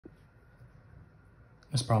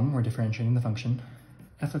this problem, we're differentiating the function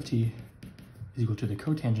f of t is equal to the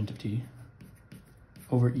cotangent of t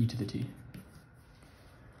over e to the t.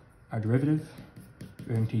 Our derivative,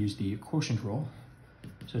 we're going to use the quotient rule,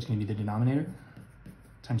 so it's going to be the denominator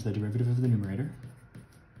times the derivative of the numerator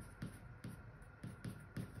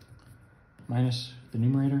minus the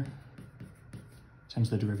numerator times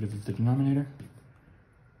the derivative of the denominator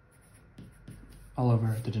all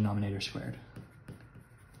over the denominator squared.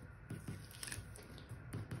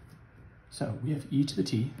 So we have e to the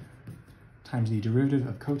t times the derivative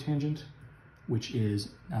of cotangent, which is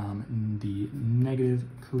the negative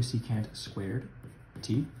cosecant squared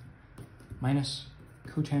t, minus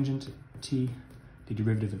cotangent t, the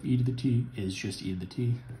derivative of e to the t is just e to the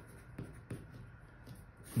t.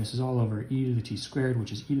 And this is all over e to the t squared,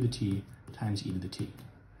 which is e to the t times e to the t.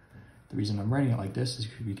 The reason I'm writing it like this is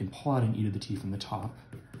because we can pull out an e to the t from the top.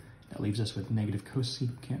 That leaves us with negative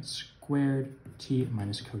cosecant squared t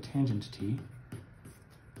minus cotangent t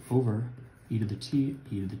over e to the t,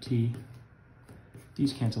 e to the t.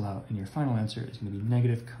 These cancel out, and your final answer is going to be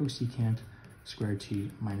negative cosecant squared t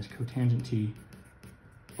minus cotangent t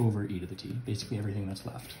over e to the t, basically everything that's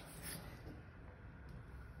left.